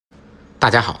大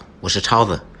家好，我是超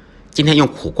子。今天用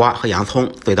苦瓜和洋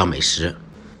葱做一道美食，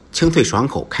清脆爽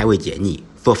口，开胃解腻，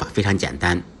做法非常简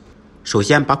单。首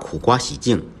先把苦瓜洗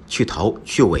净，去头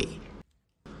去尾，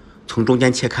从中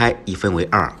间切开，一分为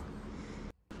二。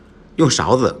用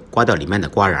勺子刮掉里面的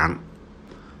瓜瓤。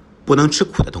不能吃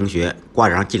苦的同学，瓜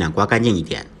瓤尽量刮干净一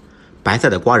点。白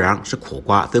色的瓜瓤是苦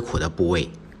瓜最苦的部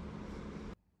位。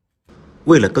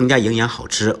为了更加营养好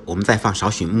吃，我们再放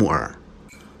少许木耳。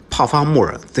泡发木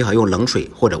耳最好用冷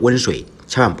水或者温水，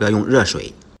千万不要用热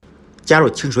水。加入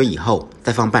清水以后，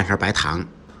再放半勺白糖。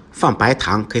放白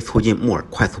糖可以促进木耳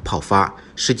快速泡发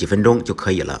，10几分钟就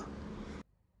可以了。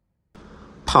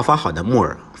泡发好的木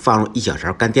耳放入1小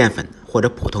勺干淀粉或者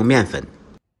普通面粉，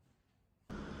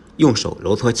用手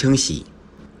揉搓清洗。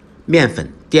面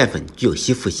粉、淀粉具有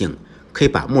吸附性，可以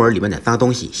把木耳里面的脏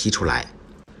东西吸出来。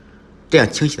这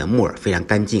样清洗的木耳非常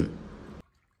干净。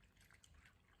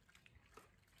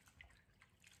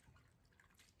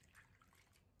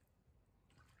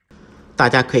大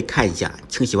家可以看一下，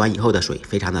清洗完以后的水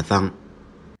非常的脏，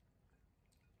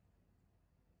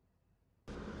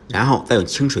然后再用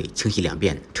清水清洗2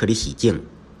遍，彻底洗净。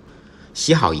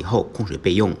洗好以后控水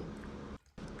备用。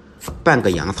半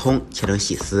个洋葱切成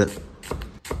细丝，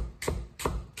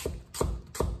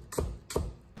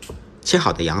切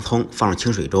好的洋葱放入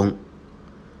清水中，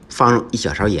放入1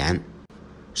小勺盐，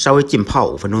稍微浸泡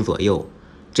5分钟左右，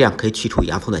这样可以去除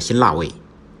洋葱的辛辣味。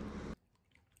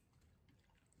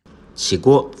起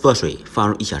锅做水，放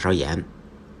入1小勺盐，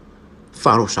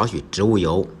放入少许植物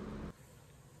油。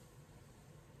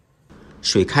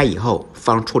水开以后，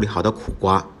放入处理好的苦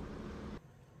瓜。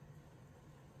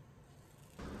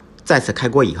再次开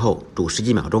锅以后，煮10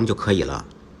几秒钟就可以了。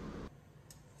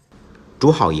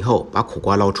煮好以后，把苦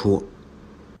瓜捞出，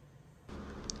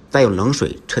再用冷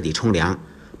水彻底冲凉，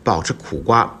保持苦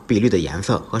瓜碧绿的颜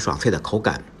色和爽脆的口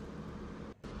感。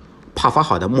泡发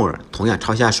好的木耳同样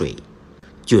焯下水。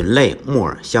菌类、木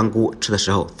耳、香菇吃的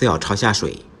时候最好焯下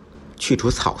水，去除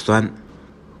草酸。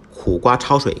苦瓜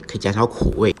焯水可以减少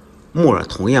苦味，木耳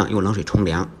同样用冷水冲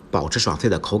凉，保持爽脆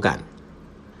的口感。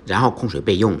然后控水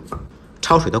备用。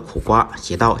焯水的苦瓜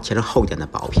斜刀切成厚一点的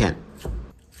薄片。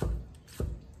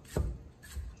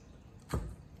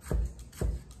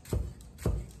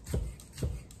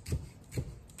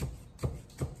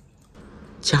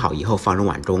切好以后放入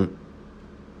碗中。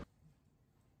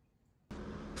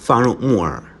放入木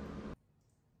耳，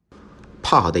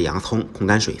泡好的洋葱控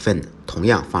干水分，同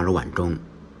样放入碗中。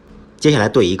接下来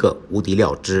兑一个无敌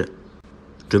料汁，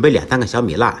准备2、3个小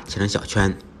米辣切成小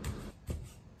圈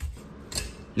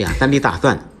，2、3粒大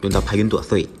蒜用刀拍匀剁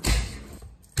碎，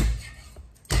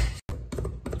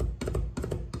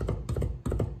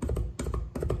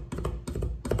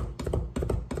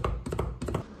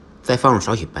再放入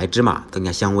少许白芝麻增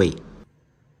加香味。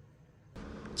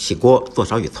起锅做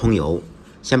少许葱油。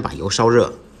先把油烧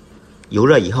热，油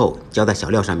热以后浇在小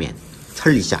料上面，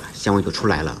呲一下香味就出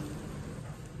来了。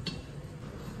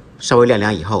稍微晾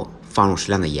凉以后，放入适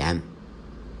量的盐，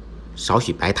少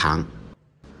许白糖，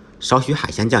少许海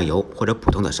鲜酱油或者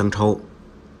普通的生抽，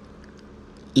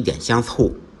一点香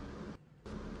醋，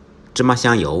芝麻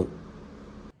香油，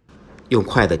用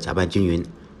筷子搅拌均匀，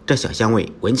这小香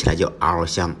味闻起来就嗷嗷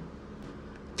香。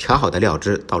调好的料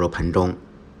汁倒入盆中。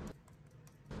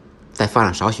再放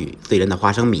上少许醉人的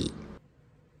花生米，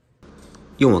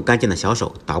用我干净的小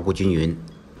手捣鼓均匀，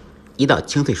一道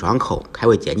清脆爽口、开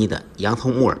胃解腻的洋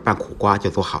葱木耳拌苦瓜就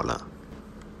做好了。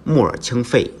木耳清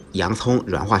肺，洋葱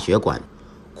软化血管，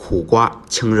苦瓜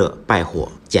清热败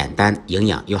火，简单营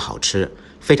养又好吃，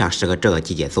非常适合这个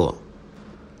季节做。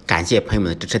感谢朋友们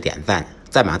的支持点赞，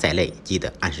再忙再累记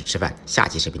得按时吃饭。下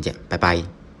期视频见，拜拜。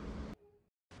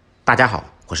大家好，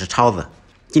我是超子。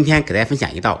今天给大家分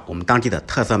享一道我们当地的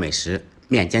特色美食——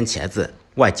面煎茄子，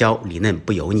外焦里嫩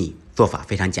不油腻，做法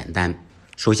非常简单。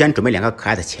首先准备2个可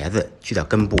爱的茄子，去掉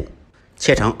根部，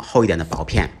切成厚一点的薄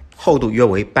片，厚度约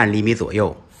为半厘米左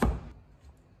右。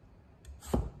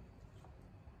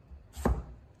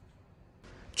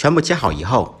全部切好以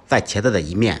后，在茄子的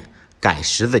一面改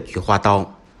10字菊花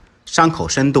刀，伤口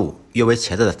深度约为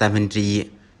茄子的1/3，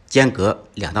间隔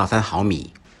2到3毫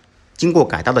米。经过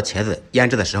改刀的茄子腌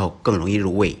制的时候更容易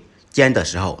入味，煎的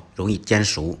时候容易煎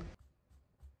熟。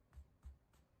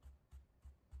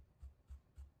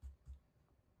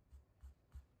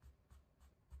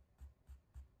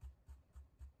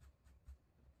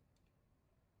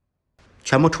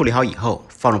全部处理好以后，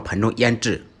放入盆中腌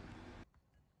制。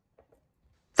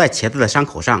在茄子的伤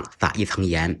口上撒一层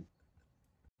盐，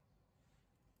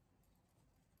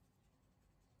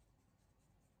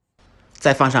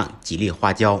再放上几粒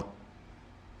花椒。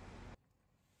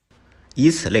以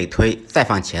此类推，再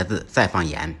放茄子，再放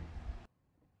盐。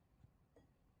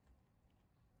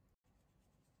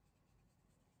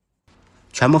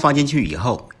全部放进去以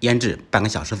后，腌制半个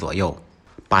小时左右，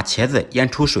把茄子腌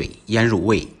出水，腌入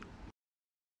味。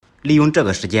利用这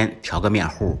个时间调个面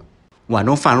糊，碗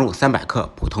中放入300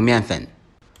克普通面粉，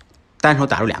单手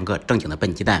打入2个正经的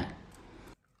笨鸡蛋，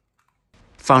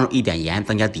放入一点盐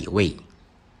增加底味，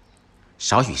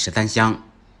少许13香，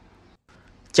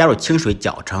加入清水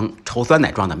搅成稠酸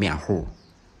奶状的面糊。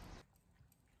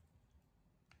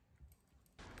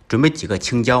准备几个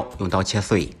青椒，用刀切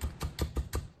碎，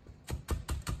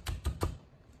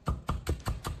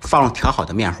放入调好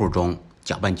的面糊中，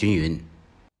搅拌均匀。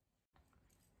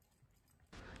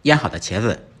腌好的茄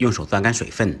子用手攥干水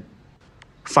分，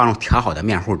放入调好的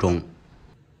面糊中。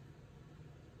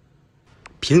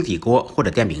平底锅或者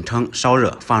电饼铛烧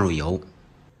热，放入油。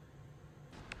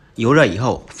油热以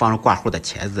后，放入挂糊的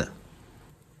茄子，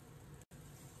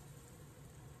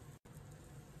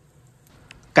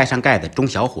盖上盖子，中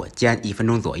小火煎1分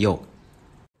钟左右。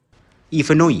1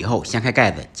分钟以后，掀开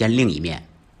盖子煎另一面。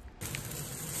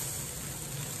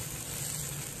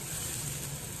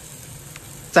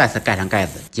再次盖上盖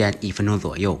子煎1分钟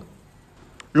左右。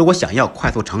如果想要快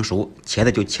速成熟，茄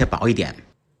子就切薄一点。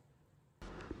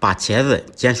把茄子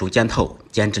煎熟煎透，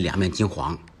煎至两面金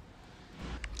黄。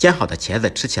煎好的茄子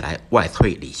吃起来外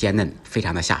脆里鲜嫩，非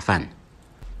常的下饭。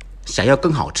想要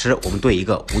更好吃，我们兑一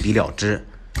个无敌料汁，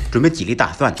准备几粒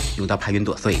大蒜，用刀拍匀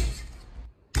剁碎。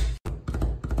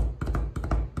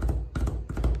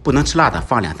不能吃辣的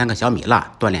放2-3个小米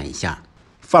辣锻炼一下。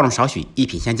放入少许一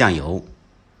品鲜酱油，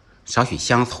少许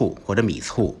香醋或者米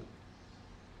醋，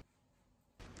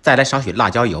再来少许辣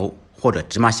椒油或者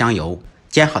芝麻香油。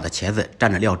煎好的茄子蘸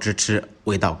着料汁吃，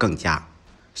味道更佳。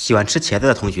喜欢吃茄子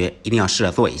的同学一定要试着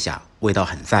做一下，味道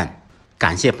很赞。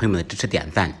感谢朋友们的支持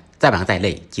点赞，再忙再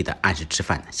累记得按时吃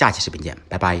饭。下期视频见，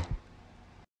拜拜。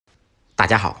大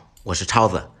家好，我是超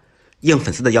子。应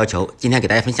粉丝的要求，今天给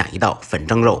大家分享一道粉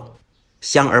蒸肉，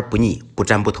香而不腻，不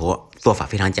粘不坨，做法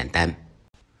非常简单。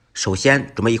首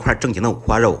先准备一块正经的五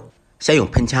花肉，先用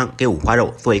喷枪给五花肉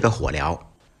做一个火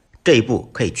疗。这一步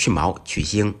可以去毛去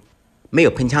腥。没有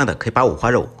喷枪的可以把五花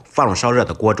肉放入烧热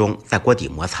的锅中，在锅底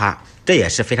摩擦，这也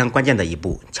是非常关键的一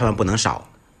步，千万不能少。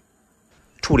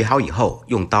处理好以后，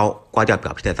用刀刮掉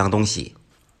表皮的脏东西，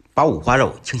把五花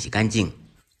肉清洗干净，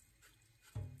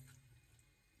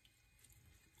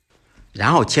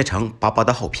然后切成薄薄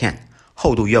的厚片，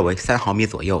厚度约为3毫米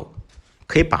左右。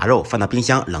可以把肉放到冰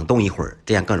箱冷冻一会儿，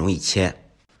这样更容易切。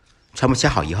全部切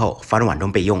好以后，放入碗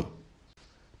中备用。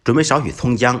准备少许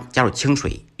葱姜，加入清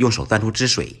水，用手攥出汁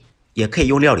水。也可以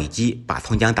用料理机把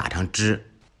葱姜打成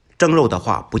汁。蒸肉的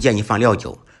话不建议放料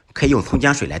酒，可以用葱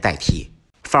姜水来代替。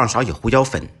放少许胡椒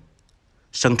粉、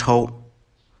生抽、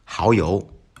蚝油，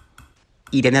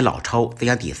一点点老抽增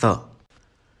加底色，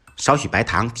少许白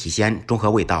糖提鲜中和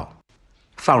味道。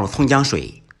放入葱姜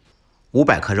水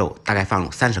，500克肉大概放入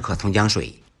30克葱姜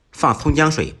水。放葱姜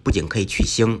水不仅可以去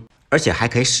腥，而且还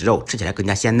可以使肉吃起来更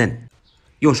加鲜嫩。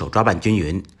用手抓拌均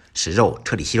匀，使肉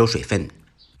彻底吸收水分。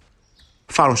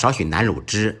放入少许南乳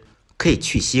汁，可以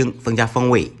去腥增加风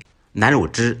味。南乳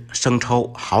汁、生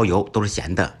抽、蚝油都是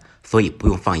咸的，所以不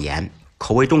用放盐。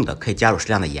口味重的可以加入适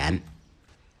量的盐。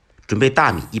准备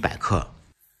大米100克，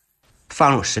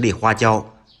放入10粒花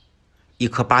椒、1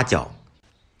颗八角、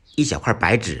1小块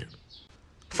白芷，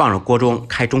放入锅中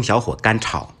开中小火干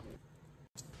炒。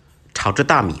炒至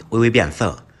大米微微变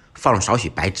色，放入少许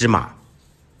白芝麻、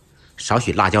少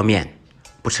许辣椒面，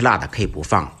不吃辣的可以不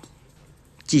放。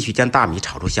继续将大米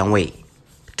炒出香味，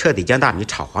彻底将大米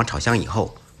炒黄炒香以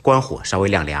后，关火稍微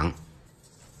晾凉。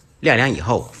晾凉以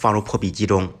后，放入破壁机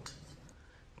中，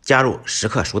加入10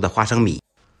克熟的花生米、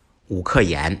5克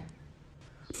盐，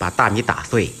把大米打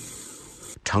碎，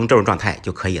成这种状态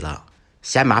就可以了。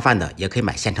嫌麻烦的也可以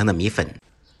买现成的米粉。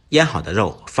腌好的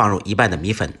肉放入1半的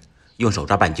米粉，用手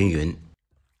抓拌均匀，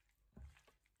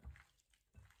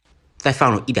再放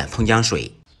入1点葱姜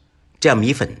水，这样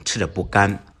米粉吃着不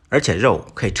干。而且肉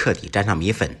可以彻底沾上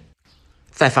米粉，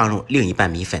再放入另一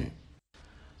半米粉，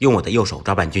用我的右手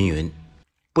抓拌均匀。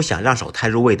不想让手太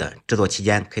入味的，制作期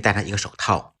间可以戴上一个手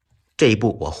套。这一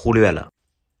步我忽略了。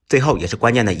最后也是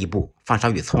关键的一步，放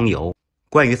少许葱油。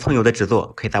关于葱油的制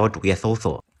作，可以在我主页搜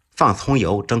索。放葱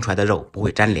油蒸出来的肉不会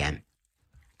粘连。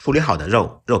处理好的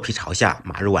肉，肉皮朝下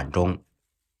码入碗中。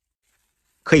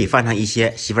可以放上一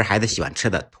些媳妇孩子喜欢吃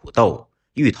的土豆、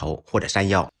芋头或者山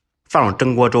药，放入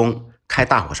蒸锅中。开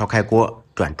大火烧开锅，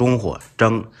转中火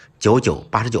蒸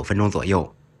89-89分钟左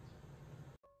右。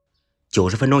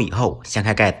90分钟以后，掀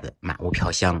开盖子，满屋飘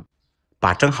香。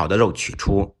把蒸好的肉取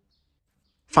出，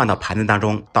放到盘子当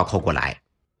中倒扣过来。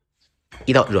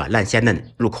一道软烂鲜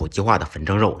嫩、入口即化的粉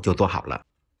蒸肉就做好了，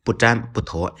不粘不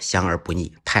坨，香而不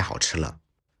腻，太好吃了。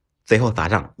最后撒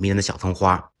上迷人的小葱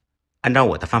花。按照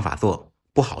我的方法做，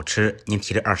不好吃您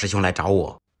提着二师兄来找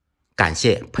我。感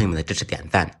谢朋友们的支持点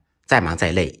赞，再忙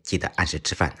再累记得按时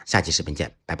吃饭。下期视频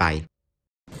见，拜拜。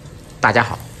大家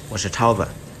好，我是超子。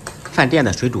饭店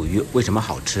的水煮鱼为什么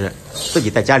好吃？自己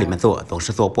在家里面做总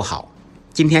是做不好。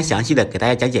今天详细的给大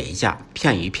家讲解一下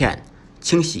片鱼片、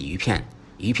清洗鱼片、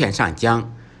鱼片上浆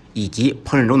以及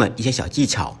烹饪中的一些小技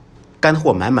巧，干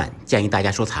货满满，建议大家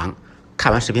收藏。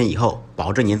看完视频以后，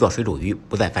保证您做水煮鱼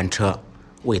不再翻车，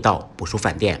味道不输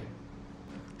饭店。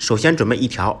首先准备一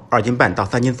条2斤半到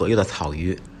3斤左右的草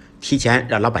鱼，提前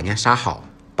让老板娘杀好，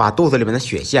把肚子里面的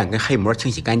血线跟黑膜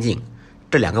清洗干净，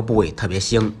这2个部位特别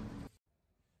腥。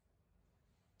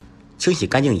清洗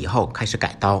干净以后，开始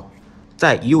改刀，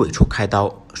在鱼尾处开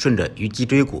刀，顺着鱼脊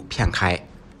椎骨片开。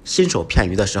新手片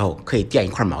鱼的时候，可以垫一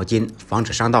块毛巾，防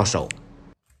止伤到手。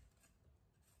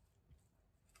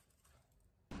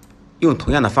用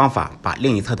同样的方法把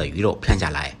另一侧的鱼肉片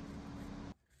下来。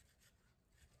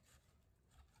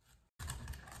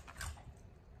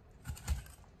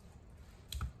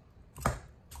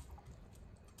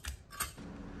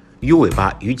鱼尾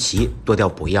巴、鱼鳍剁掉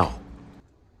不要。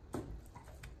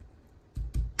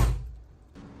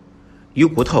鱼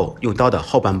骨头用刀的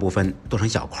后半部分剁成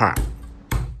小块。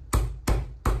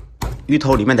鱼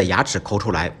头里面的牙齿抠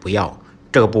出来不要，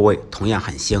这个部位同样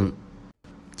很腥。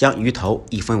将鱼头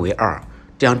一分为2，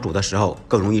这样煮的时候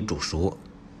更容易煮熟。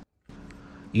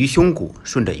鱼胸骨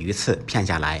顺着鱼刺片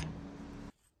下来。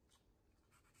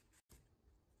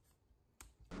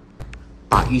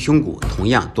把鱼胸骨同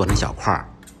样剁成小块。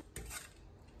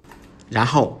然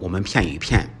后我们片鱼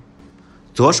片，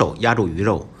左手压住鱼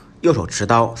肉，右手持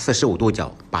刀45度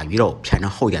角把鱼肉片成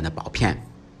厚一点的薄片。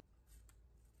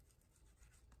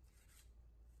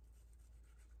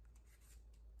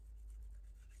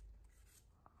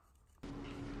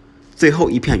最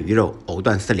后一片鱼肉藕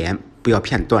断丝连，不要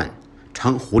片断，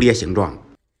呈蝴蝶形状。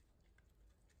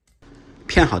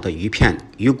片好的鱼片、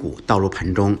鱼骨倒入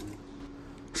盆中，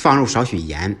放入少许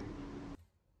盐，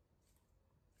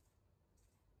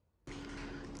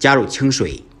加入清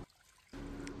水，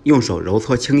用手揉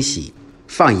搓清洗。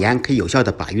放盐可以有效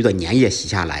的把鱼的粘液洗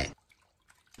下来。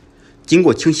经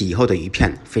过清洗以后的鱼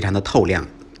片非常的透亮，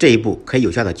这一步可以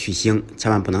有效的去腥，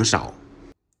千万不能少。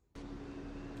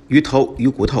鱼头、鱼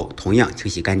骨头同样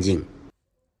清洗干净。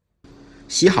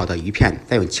洗好的鱼片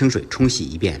再用清水冲洗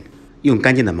一遍，用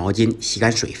干净的毛巾吸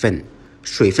干水分，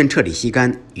水分彻底吸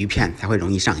干，鱼片才会容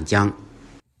易上浆。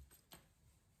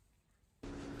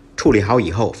处理好以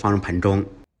后放入盆中，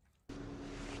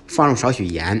放入少许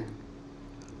盐、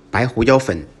白胡椒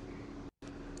粉、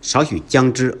少许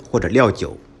姜汁或者料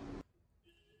酒，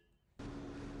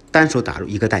单手打入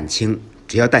1个蛋清，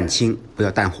只要蛋清不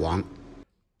要蛋黄。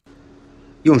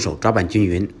用手抓拌均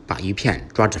匀，把鱼片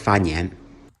抓至发黏。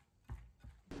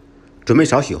准备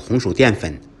少许红薯淀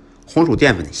粉，红薯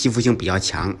淀粉吸附性比较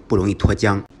强，不容易脱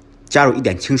浆。加入1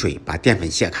点清水，把淀粉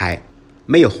卸开。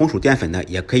没有红薯淀粉的，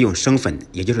也可以用生粉，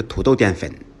也就是土豆淀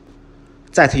粉。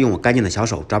再次用我干净的小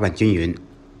手抓拌均匀。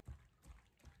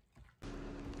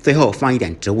最后放1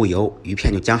点植物油，鱼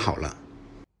片就浆好了。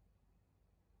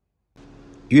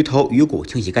鱼头、鱼骨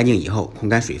清洗干净以后，控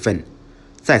干水分，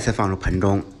再次放入盆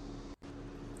中。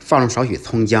放入少许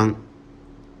葱姜、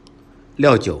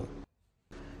料酒、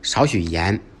少许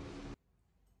盐，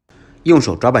用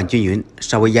手抓拌均匀，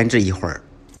稍微腌制一会儿。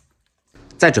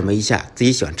再准备一下自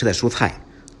己喜欢吃的蔬菜，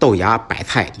豆芽、白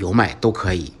菜、油麦都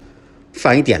可以。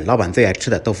放1点老板最爱吃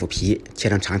的豆腐皮，切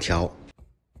成长条。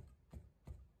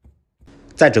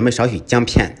再准备少许姜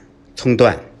片、葱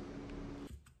段，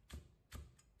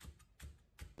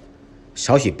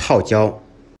少许泡椒。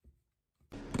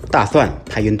大蒜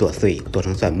拍匀剁碎，剁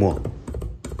成蒜末。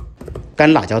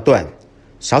干辣椒段，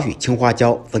少许青花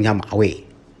椒增加麻味，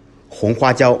红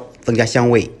花椒增加香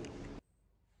味。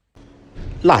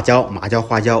辣椒、麻椒、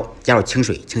花椒加入清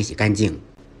水清洗干净，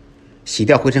洗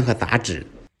掉灰尘和杂质。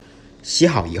洗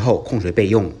好以后控水备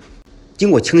用。经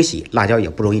过清洗，辣椒也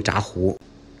不容易炸糊。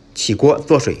起锅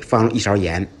做水，放入1勺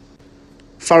盐，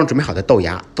放入准备好的豆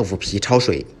芽、豆腐皮焯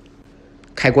水。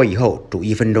开锅以后煮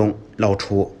1分钟，捞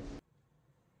出。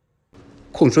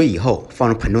控水以后放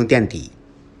入盆中垫底，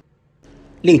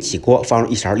另起锅放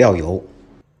入1勺料油，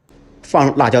放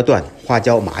入辣椒段、花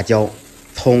椒、麻椒、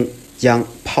葱、姜、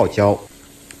泡椒，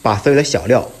把所有的小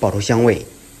料爆出香味。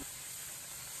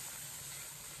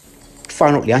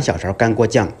放入2小勺干锅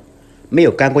酱，没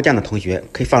有干锅酱的同学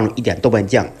可以放入1点豆瓣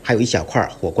酱，还有1小块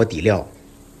火锅底料。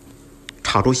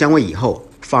炒出香味以后，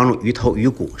放入鱼头、鱼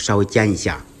骨稍微煎一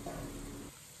下。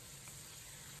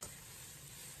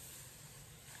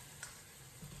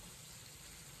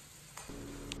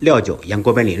料酒沿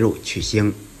锅边淋入去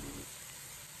腥，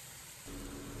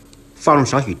放入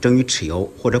少许蒸鱼豉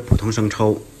油或者普通生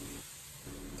抽，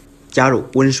加入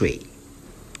温水，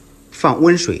放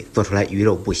温水做出来鱼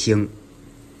肉不腥。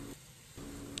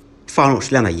放入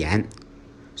适量的盐，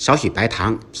少许白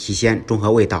糖提鲜中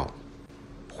和味道，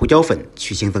胡椒粉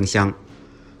去腥增香。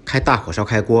开大火烧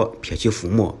开锅，撇去浮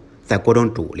沫，在锅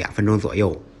中煮2分钟左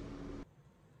右。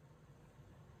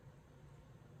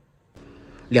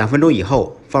2分钟以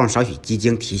后，放入少许鸡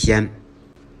精提鲜，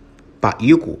把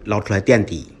鱼骨捞出来垫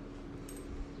底。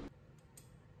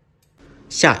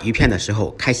下鱼片的时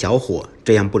候开小火，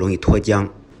这样不容易脱浆。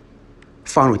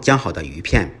放入姜好的鱼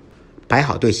片，摆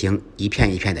好队形，一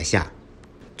片一片的下。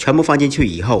全部放进去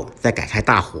以后，再改开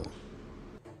大火，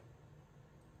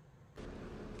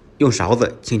用勺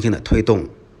子轻轻的推动。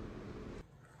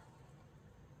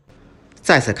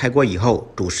再次开锅以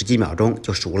后，煮10几秒钟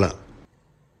就熟了。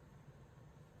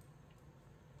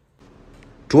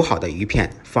煮好的鱼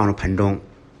片放入盆中，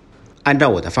按照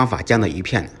我的方法将的鱼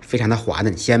片非常的滑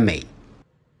嫩鲜美。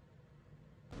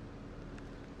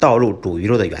倒入煮鱼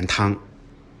肉的原汤，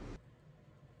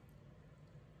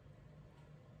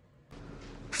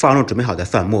放入准备好的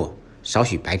蒜末，少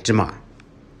许白芝麻。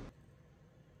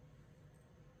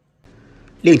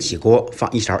另起锅放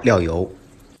1勺料油，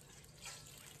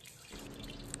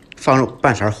放入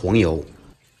半勺红油。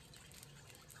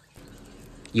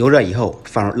油热以后，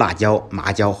放入辣椒、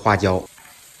麻椒、花椒，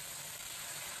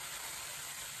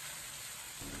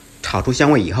炒出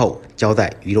香味以后，浇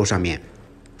在鱼肉上面，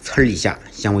呲一下，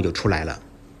香味就出来了。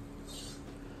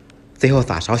最后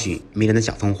撒少许迷人的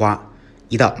小葱花，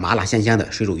一道麻辣鲜香的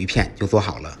水煮鱼片就做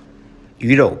好了。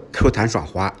鱼肉 Q 弹爽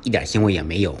滑，一点腥味也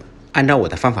没有。按照我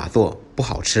的方法做，不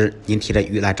好吃您提着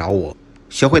鱼来找我。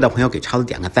学会的朋友给超子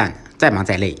点个赞，再忙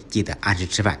再累记得按时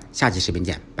吃饭。下期视频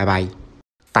见，拜拜。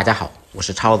大家好，我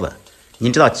是超子。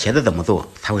您知道茄子怎么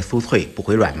做才会酥脆不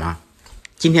回软吗？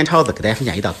今天超子给大家分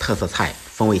享一道特色菜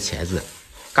——风味茄子，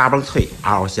嘎嘣脆，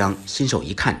嗷嗷香，新手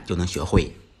一看就能学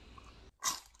会。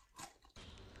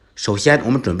首先，我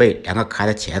们准备2个可爱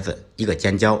的茄子，1个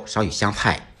尖椒，少许香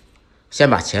菜。先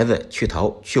把茄子去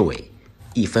头去尾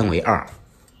，1分为2，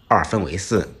 2分为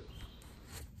4。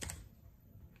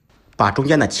把中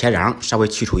间的茄瓤稍微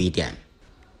去除一点，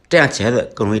这样茄子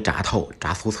更容易炸透、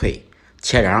炸酥脆，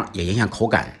茄瓤也影响口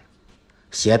感。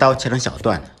斜刀切成小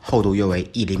段，厚度约为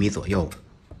1厘米左右。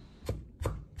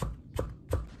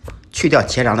去掉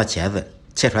茄瓤的茄子，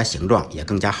切出来形状也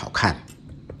更加好看。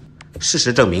事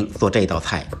实证明，做这一道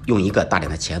菜用1个大点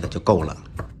的茄子就够了。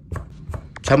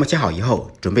全部切好以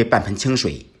后，准备半盆清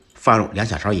水，放入2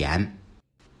小勺盐。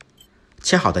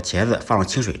切好的茄子放入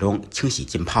清水中清洗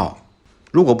浸泡。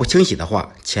如果不清洗的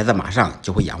话，茄子马上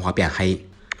就会氧化变黑，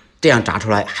这样炸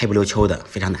出来黑不溜秋的，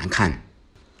非常难看。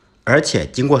而且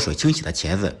经过水清洗的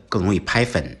茄子更容易拍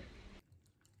粉。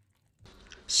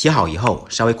洗好以后，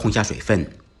稍微控下水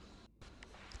分，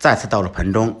再次倒入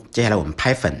盆中。接下来我们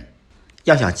拍粉。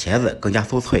要想茄子更加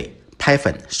酥脆，拍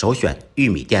粉首选玉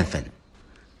米淀粉。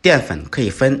淀粉可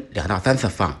以分2到3次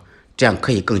放，这样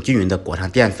可以更均匀的裹上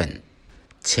淀粉。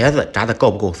茄子炸得够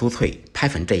不够酥脆，拍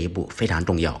粉这一步非常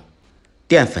重要。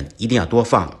淀粉一定要多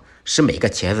放，使每个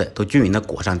茄子都均匀的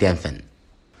裹上淀粉。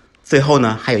最后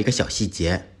呢，还有一个小细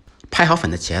节，拍好粉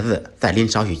的茄子再淋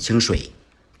少许清水，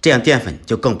这样淀粉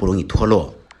就更不容易脱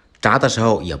落，炸的时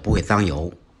候也不会脏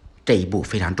油。这一步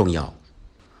非常重要。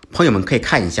朋友们可以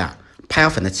看一下，拍好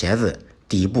粉的茄子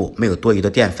底部没有多余的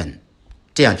淀粉，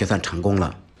这样就算成功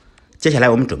了。接下来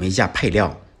我们准备一下配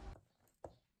料，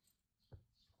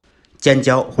尖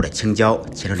椒或者青椒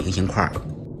切成菱形块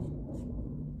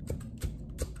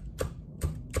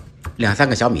，2、3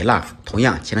个小米辣同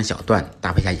样切成小段，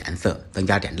搭配下颜色，增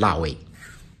加点辣味。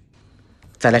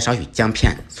再来少许姜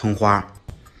片、葱花，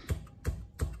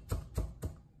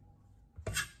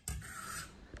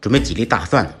准备几粒大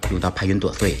蒜，用刀拍匀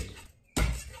剁碎。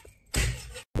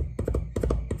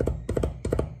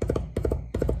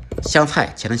香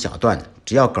菜切成小段，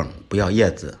只要梗不要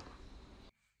叶子。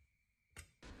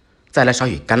再来少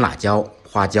许干辣椒、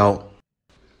花椒。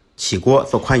起锅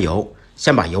做宽油，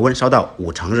先把油温烧到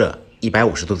5成热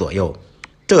，150度左右。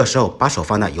这个时候把手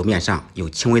放在油面上，有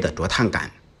轻微的灼烫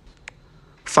感。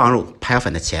放入拍好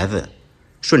粉的茄子，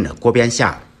顺着锅边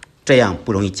下，这样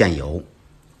不容易溅油。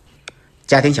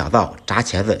家庭小灶炸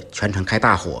茄子，全程开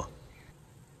大火。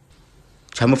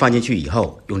全部放进去以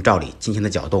后，用罩里轻轻的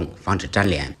搅动，防止粘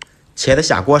连。茄子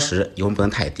下锅时油温不能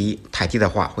太低，太低的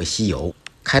话会吸油。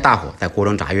开大火在锅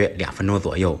中炸约2分钟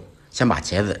左右，先把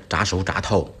茄子炸熟炸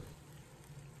透。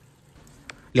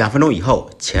2分钟以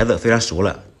后，茄子虽然熟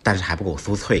了，但是还不够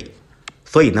酥脆，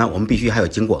所以呢，我们必须还要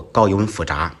经过高油温复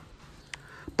炸。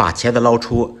把茄子捞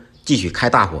出，继续开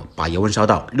大火，把油温烧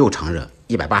到6成热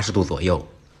，180度左右。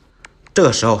这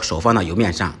个时候手放到油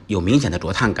面上有明显的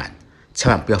灼烫感，千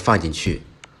万不要放进去。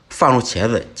放入茄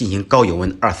子进行高油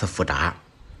温2次复炸。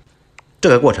这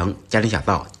个过程家庭小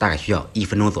灶大概需要1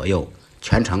分钟左右，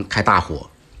全程开大火。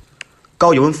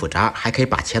高油温复炸还可以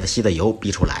把茄子吸的油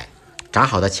逼出来。炸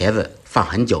好的茄子放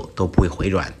很久都不会回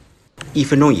软。1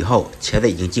分钟以后，茄子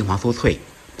已经金黄酥脆，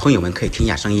朋友们可以听一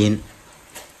下声音。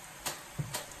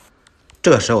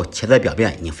这个时候茄子的表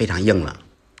面已经非常硬了，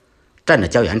蘸着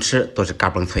椒盐吃都是嘎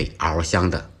嘣脆、嗷嗷香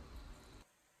的。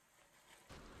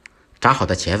炸好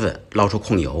的茄子捞出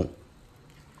控油，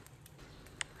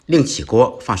另起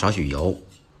锅放少许油，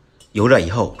油热以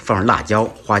后放入辣椒、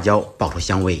花椒爆出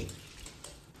香味，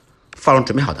放入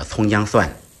准备好的葱姜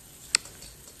蒜，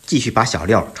继续把小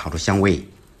料炒出香味，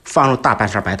放入大半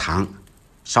勺白糖，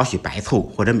少许白醋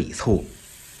或者米醋，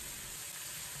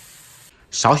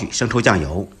少许生抽酱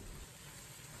油，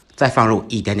再放入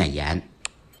一点点盐，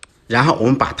然后我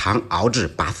们把糖熬至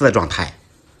拔丝的状态，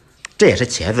这也是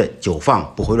茄子久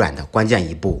放不回软的关键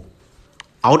一步。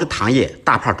熬至糖液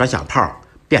大泡转小泡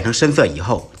变成深色以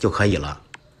后就可以了。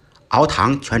熬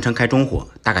糖全程开中火，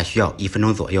大概需要1分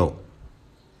钟左右。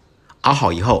熬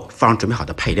好以后放入准备好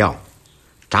的配料，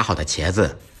炸好的茄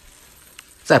子，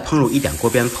再烹入1点锅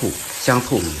边醋、香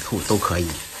醋、米醋都可以，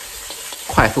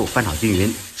快速翻炒均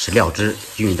匀，使料汁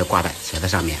均匀地挂在茄子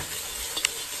上面。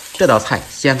这道菜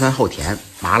鲜酸后甜，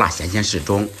麻辣咸鲜适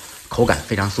中，口感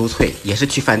非常酥脆，也是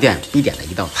去饭店必点的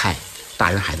一道菜，大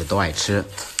人孩子都爱吃。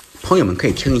朋友们可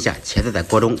以听一下茄子在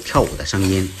锅中跳舞的声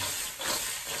音。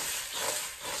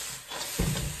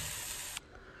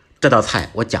这道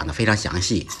菜我讲得非常详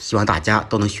细，希望大家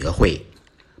都能学会。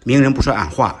明人不说暗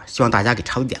话，希望大家给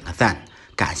超子点个赞，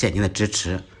感谢您的支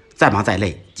持。再忙再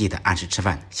累，记得按时吃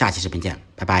饭。下期视频见，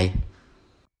拜拜。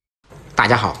大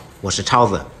家好，我是超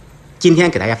子，今天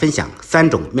给大家分享3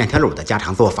种面条卤的家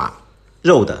常做法，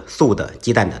肉的、素的、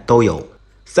鸡蛋的都有。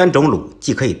3种卤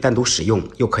既可以单独使用，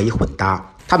又可以混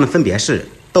搭，它们分别是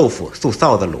豆腐素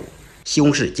臊子卤、西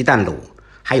红柿鸡蛋卤，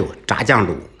还有炸酱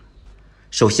卤。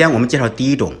首先我们介绍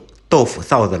第一种豆腐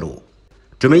臊子卤。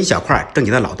准备1小块正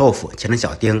经的老豆腐切成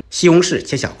小丁，西红柿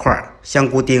切小块，香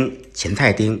菇丁、芹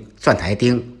菜丁、蒜苔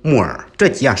丁、木耳这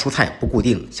几样蔬菜不固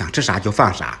定，想吃啥就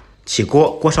放啥。起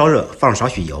锅，锅烧热，放入少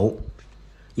许油，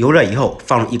油热以后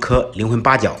放入1颗灵魂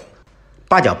八角，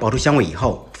八角爆出香味以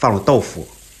后放入豆腐，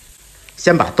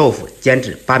先把豆腐煎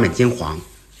至8面金黄，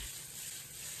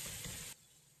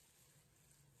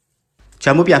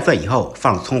全部变色以后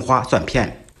放入葱花、蒜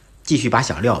片，继续把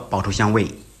小料爆出香味。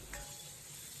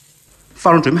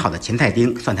放入准备好的芹菜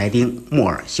丁、蒜苔丁、木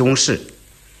耳、西红柿，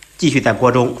继续在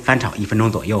锅中翻炒1分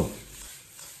钟左右。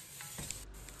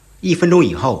1分钟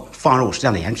以后，放入适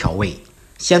量的盐调味，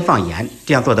先放盐，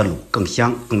这样做的卤更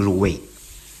香更入味。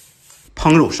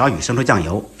烹入少许生抽酱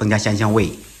油，增加鲜香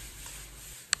味。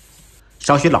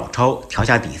少许老抽调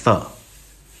下底色，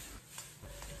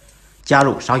加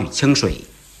入少许清水，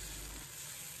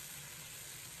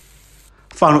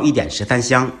放入1点13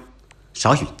香，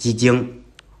少许鸡精。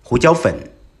胡椒粉，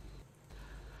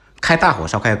开大火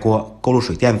烧开锅，勾入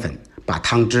水淀粉，把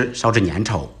汤汁烧至粘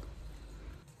稠。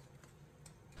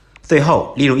最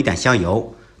后淋入1点香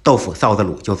油，豆腐臊子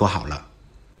卤就做好了。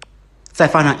再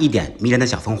放上1点迷人的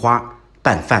小葱花，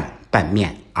拌饭拌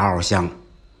面，嗷嗷香。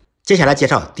接下来介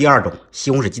绍第2种西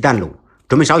红柿鸡蛋卤。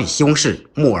准备少许西红柿、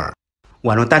木耳，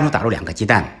碗中单独打入2个鸡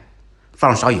蛋，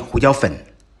放入少许胡椒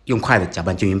粉，用筷子搅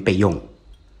拌均匀备用。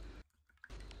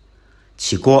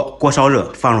起锅，锅烧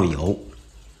热，放入油，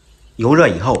油热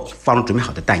以后放入准备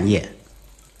好的蛋液，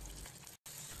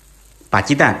把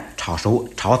鸡蛋炒熟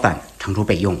炒散，盛出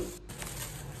备用。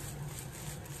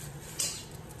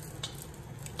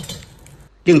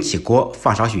另起锅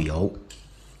放少许油，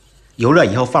油热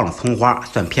以后放入葱花、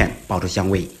蒜片，爆出香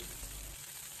味。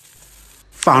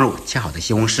放入切好的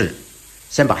西红柿，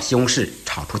先把西红柿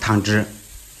炒出汤汁。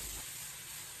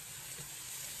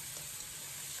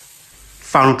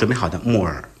放入准备好的木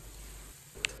耳，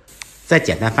再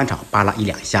简单翻炒扒拉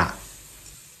1-2下。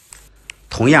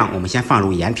同样，我们先放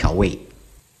入盐调味。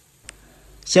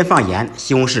先放盐，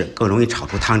西红柿更容易炒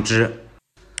出汤汁。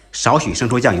少许生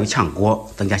抽酱油炝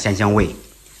锅，增加鲜香味。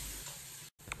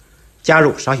加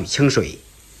入少许清水，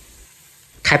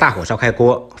开大火烧开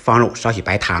锅，放入少许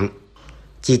白糖、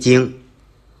鸡精、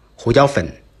胡椒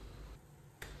粉，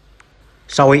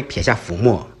稍微撇下浮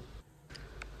沫。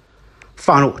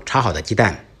放入炒好的鸡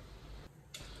蛋，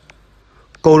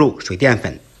勾入水淀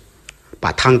粉，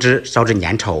把汤汁烧至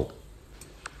粘稠。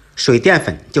水淀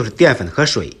粉就是淀粉和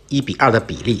水1:2的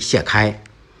比例卸开，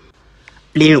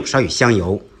淋入少许香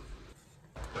油，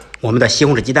我们的西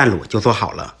红柿鸡蛋卤就做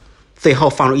好了。最后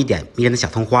放入1点迷人的小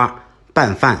葱花，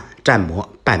拌饭蘸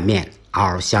馍拌面，嗷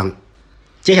嗷香。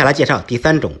接下来介绍第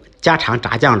3种家常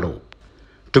炸酱卤。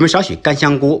准备少许干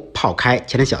香菇，泡开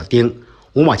切成小丁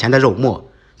，5毛钱的肉末、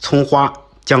葱花、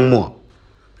姜末，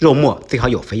肉末最好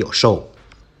有肥有瘦。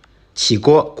起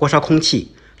锅，锅烧空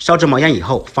气，烧至冒烟以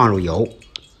后放入油，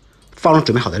放入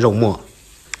准备好的肉末，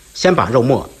先把肉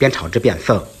末煸炒至变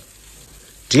色，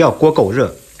只要锅够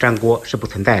热，粘锅是不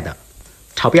存在的。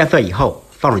炒变色以后，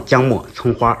放入姜末、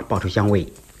葱花，爆出香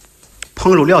味。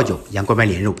烹入料酒，沿锅边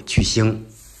淋入，去腥。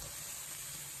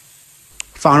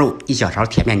放入1小勺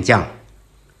甜面酱，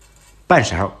半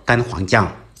勺干黄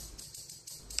酱，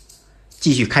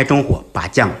继续开中火把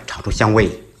酱炒出香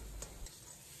味。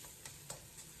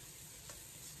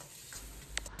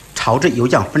炒至油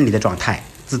酱分离的状态，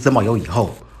滋滋冒油以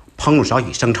后，烹入少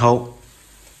许生抽，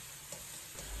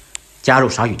加入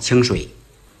少许清水，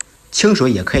清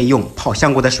水也可以用泡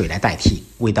香菇的水来代替，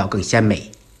味道更鲜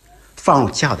美。放入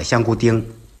切好的香菇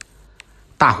丁，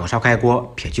大火烧开锅，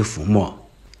撇去浮沫，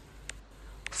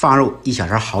放入1小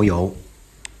勺蚝油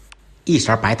，1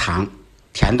勺白糖，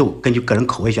甜度根据个人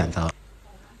口味选择，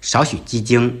少许鸡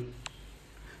精，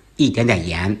一点点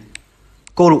盐，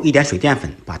勾入1点水淀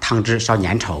粉，把汤汁烧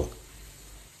粘稠。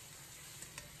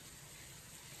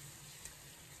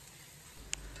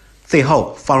最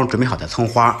后放入准备好的葱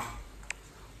花，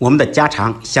我们的家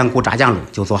常香菇炸酱卤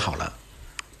就做好了。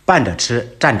拌着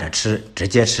吃、蘸着吃、直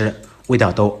接吃，味道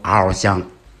都嗷嗷香。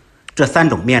这3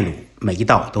种面卤每一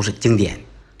道都是经典。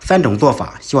3种做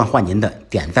法，希望换您的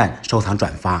点赞、收藏、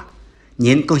转发。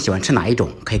您更喜欢吃哪一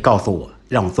种？可以告诉我，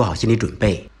让我做好心理准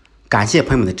备。感谢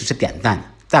朋友们的支持点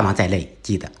赞，再忙再累，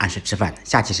记得按时吃饭。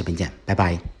下期视频见，拜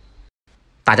拜。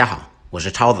大家好，我是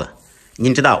超子。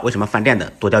您知道为什么饭店的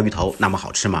剁椒鱼头那么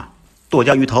好吃吗？剁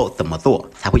椒鱼头怎么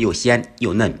做才会又鲜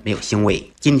又嫩，没有腥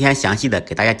味？今天详细的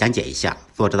给大家讲解一下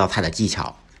做这道菜的技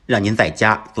巧，让您在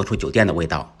家做出酒店的味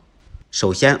道。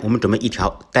首先，我们准备1条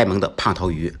呆萌的胖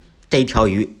头鱼，这一条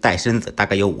鱼带身子大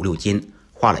概有5、6斤，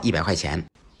花了100块钱。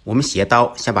我们斜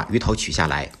刀先把鱼头取下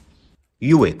来，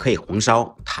鱼尾可以红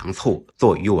烧、糖醋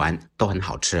做鱼丸都很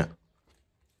好吃。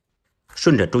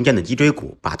顺着中间的脊椎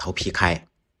骨把头劈开，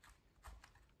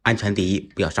安全第一，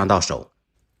不要伤到手。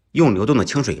用流动的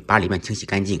清水把里面清洗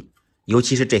干净，尤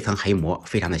其是这层黑膜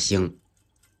非常的腥。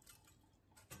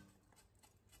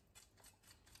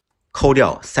抠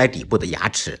掉鳃底部的牙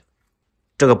齿，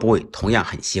这个部位同样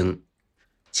很腥。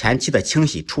前期的清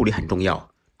洗处理很重要，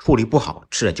处理不好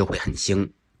吃了就会很腥。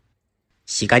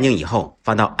洗干净以后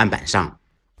放到案板上，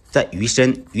在鱼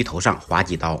身、鱼头上划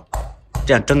几刀，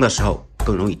这样蒸的时候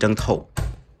更容易蒸透。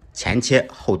前切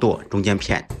后剁，中间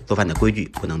片，做饭的规矩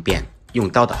不能变，用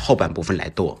刀的后半部分来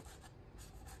剁。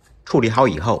处理好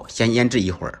以后，先腌制一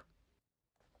会儿，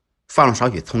放入少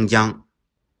许葱姜，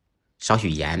少许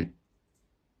盐，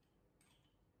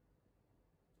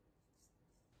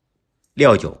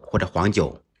料酒或者黄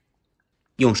酒，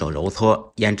用手揉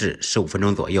搓腌制15分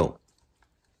钟左右。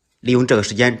利用这个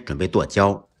时间准备剁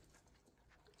椒，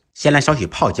先来少许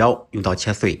泡椒，用刀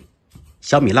切碎；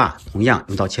小米辣同样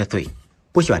用刀切碎。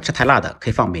不喜欢吃太辣的可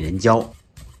以放美人椒。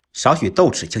少许豆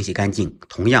豉清洗干净，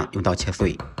同样用刀切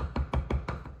碎。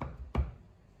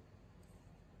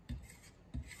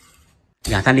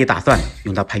2、3粒大蒜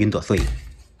用刀拍匀剁碎。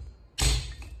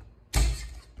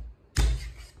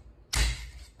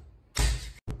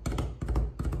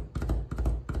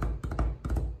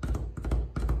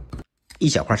1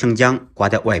小块生姜，刮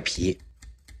掉外皮，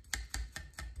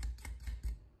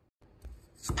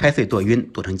拍碎剁匀，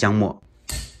剁成姜末。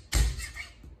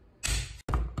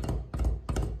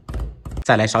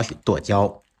再来少许剁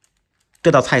椒，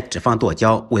这道菜只放剁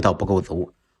椒味道不够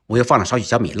足，我又放了少许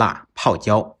小米辣、泡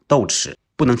椒、豆豉。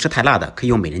不能吃太辣的可以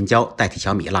用美人椒代替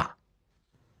小米辣。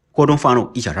锅中放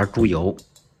入1小勺猪油，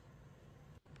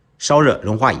烧热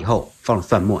融化以后放入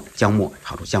蒜末、姜末，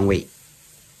炒出香味。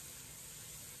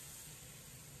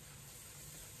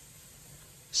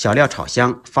小料炒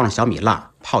香，放入小米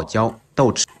辣、泡椒、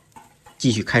豆豉，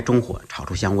继续开中火炒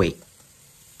出香味。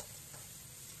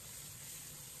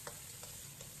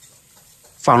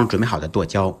放入准备好的剁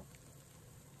椒，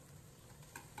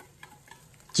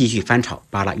继续翻炒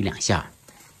扒拉1、2下。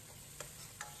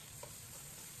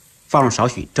放入少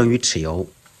许蒸鱼豉油，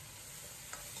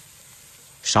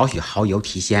少许蚝油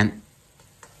提鲜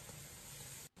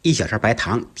，1小勺白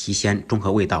糖提鲜中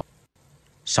和味道，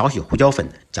少许胡椒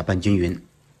粉搅拌均匀。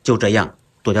就这样，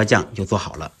剁椒酱就做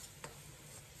好了。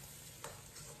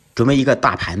准备一个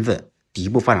大盘子，底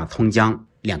部放上葱姜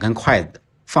，2根筷子，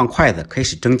放筷子可以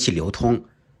使蒸汽流通，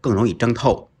更容易蒸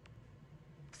透。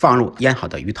放入腌好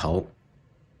的鱼头，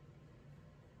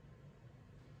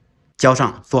浇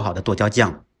上做好的剁椒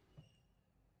酱，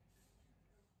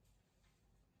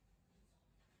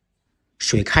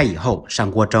水开以后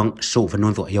上锅蒸15分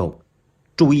钟左右，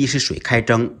注意是水开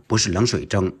蒸，不是冷水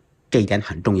蒸，这一点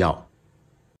很重要。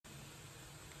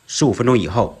15分钟以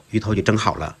后，鱼头就蒸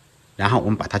好了，然后我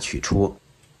们把它取出，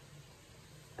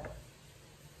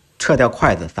撤掉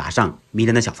筷子，撒上迷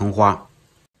人的小葱花，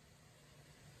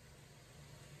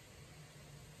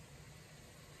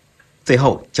最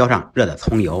后浇上热的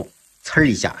葱油，呲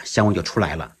一下，香味就出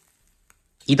来了。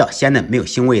一道鲜嫩没有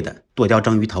腥味的剁椒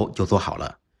蒸鱼头就做好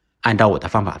了。按照我的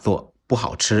方法做，不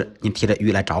好吃您提着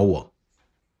鱼来找我。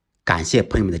感谢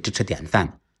朋友们的支持点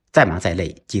赞，再忙再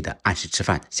累记得按时吃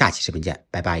饭。下期视频见，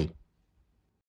拜拜。